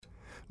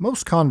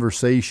Most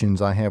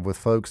conversations I have with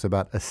folks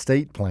about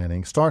estate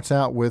planning starts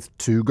out with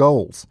two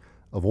goals: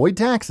 avoid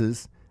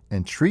taxes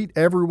and treat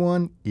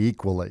everyone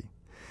equally.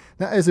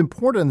 Now, as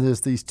important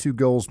as these two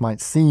goals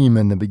might seem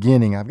in the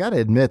beginning, I've got to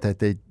admit that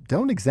they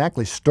don't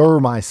exactly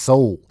stir my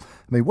soul. I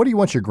mean, what do you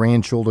want your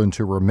grandchildren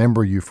to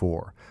remember you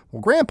for?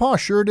 Well, Grandpa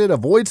sure did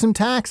avoid some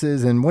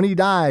taxes, and when he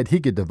died, he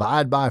could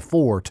divide by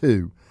 4,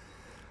 too.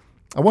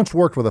 I once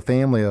worked with a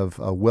family of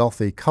a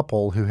wealthy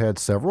couple who had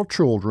several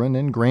children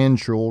and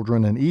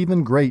grandchildren and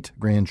even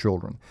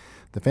great-grandchildren.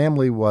 The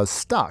family was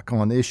stuck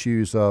on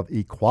issues of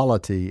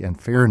equality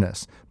and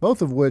fairness,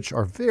 both of which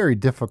are very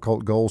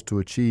difficult goals to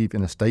achieve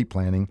in estate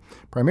planning,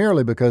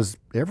 primarily because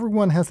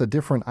everyone has a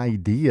different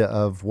idea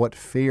of what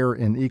fair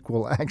and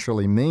equal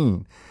actually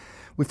mean.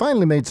 We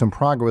finally made some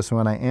progress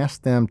when I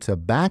asked them to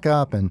back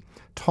up and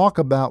talk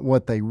about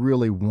what they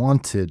really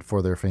wanted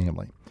for their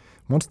family.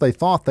 Once they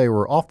thought they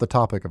were off the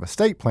topic of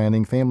estate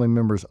planning, family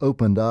members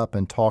opened up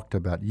and talked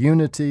about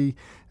unity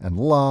and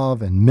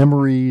love and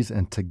memories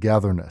and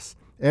togetherness.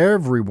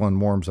 Everyone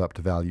warms up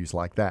to values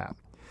like that.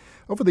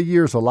 Over the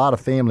years, a lot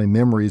of family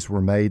memories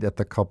were made at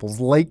the couple's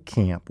lake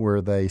camp, where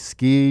they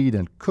skied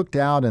and cooked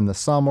out in the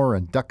summer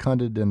and duck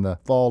hunted in the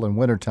fall and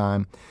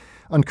wintertime.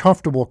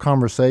 Uncomfortable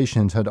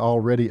conversations had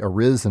already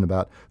arisen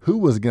about who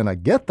was going to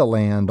get the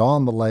land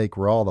on the lake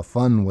where all the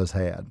fun was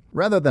had.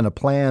 Rather than a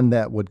plan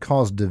that would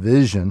cause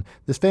division,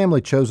 this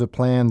family chose a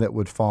plan that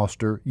would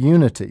foster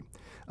unity.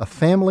 A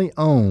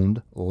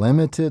family-owned,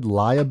 limited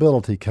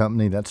liability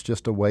company, that's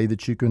just a way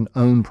that you can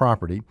own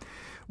property,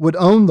 would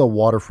own the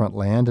waterfront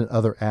land and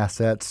other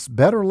assets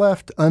better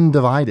left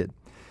undivided.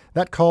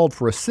 That called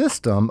for a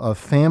system of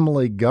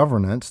family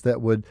governance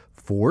that would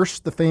force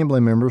the family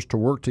members to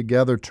work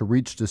together to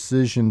reach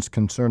decisions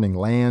concerning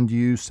land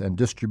use and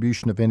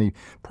distribution of any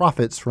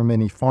profits from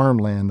any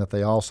farmland that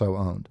they also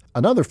owned.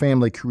 Another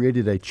family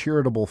created a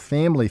charitable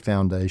family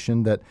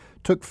foundation that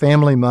took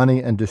family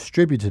money and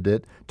distributed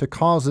it to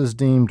causes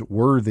deemed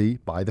worthy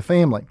by the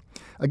family.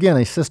 Again,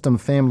 a system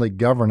of family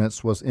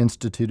governance was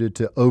instituted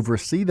to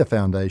oversee the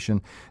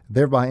foundation,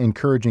 thereby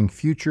encouraging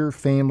future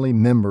family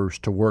members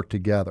to work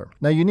together.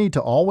 Now, you need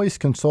to always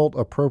consult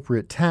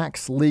appropriate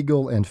tax,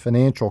 legal, and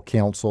financial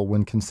counsel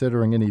when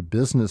considering any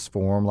business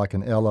form like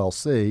an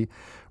LLC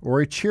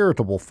or a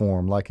charitable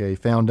form like a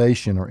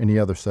foundation or any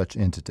other such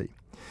entity.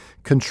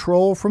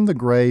 Control from the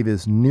grave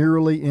is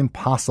nearly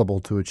impossible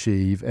to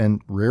achieve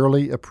and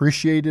rarely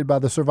appreciated by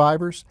the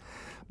survivors,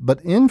 but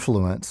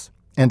influence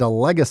and a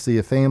legacy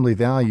of family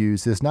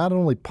values is not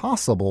only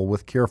possible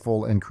with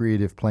careful and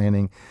creative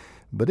planning,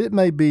 but it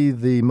may be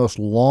the most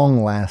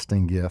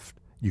long-lasting gift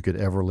you could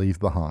ever leave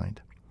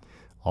behind.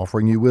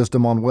 Offering you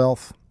wisdom on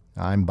wealth,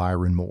 I'm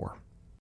Byron Moore.